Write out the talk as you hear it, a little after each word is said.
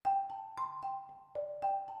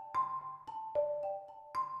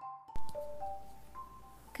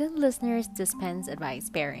Good listeners dispense advice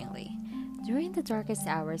sparingly. During the darkest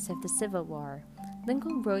hours of the Civil War,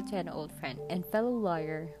 Lincoln wrote to an old friend and fellow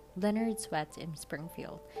lawyer, Leonard Swett, in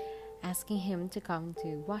Springfield, asking him to come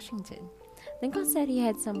to Washington. Lincoln said he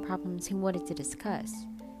had some problems he wanted to discuss.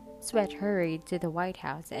 Swett hurried to the White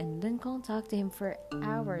House, and Lincoln talked to him for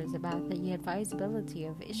hours about the advisability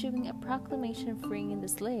of issuing a proclamation freeing the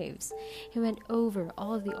slaves. He went over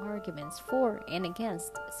all the arguments for and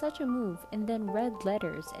against such a move and then read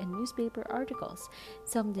letters and newspaper articles,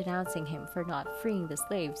 some denouncing him for not freeing the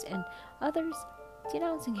slaves and others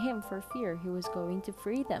denouncing him for fear he was going to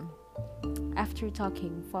free them. After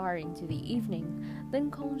talking far into the evening,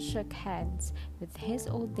 Lincoln shook hands with his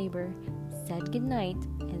old neighbor, said goodnight,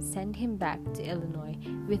 and sent him back to Illinois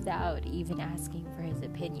without even asking for his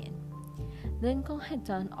opinion. Lincoln had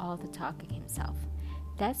done all the talking himself.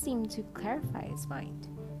 That seemed to clarify his mind.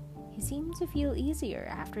 He seemed to feel easier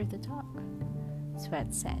after the talk,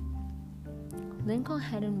 Swett said. Lincoln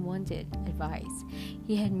hadn't wanted advice.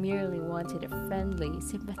 He had merely wanted a friendly,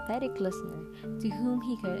 sympathetic listener to whom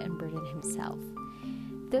he could unburden himself.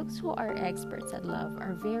 Those who are experts at love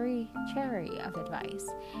are very chary of advice.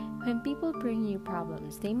 When people bring you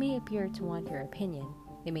problems, they may appear to want your opinion.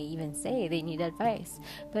 They may even say they need advice,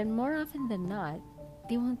 but more often than not,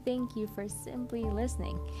 they won't thank you for simply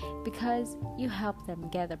listening because you help them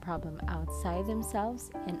get the problem outside themselves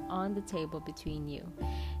and on the table between you.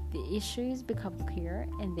 The issues become clear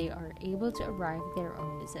and they are able to arrive at their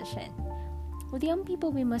own decision. With young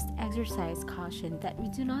people, we must exercise caution that we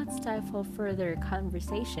do not stifle further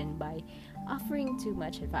conversation by offering too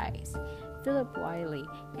much advice. Philip Wiley,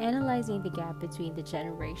 analyzing the gap between the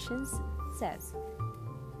generations, says,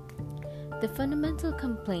 "The fundamental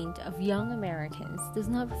complaint of young Americans does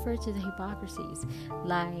not refer to the hypocrisies,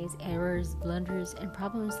 lies, errors, blunders, and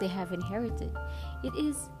problems they have inherited. It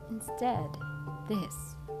is, instead,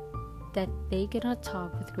 this, that they cannot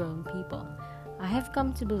talk with grown people. I have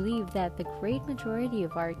come to believe that the great majority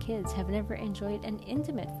of our kids have never enjoyed an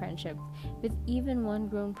intimate friendship with even one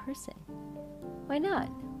grown person. Why not?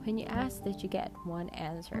 When you ask that you get one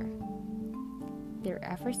answer. Their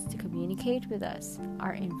efforts to communicate with us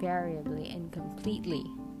are invariably and completely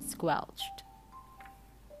squelched."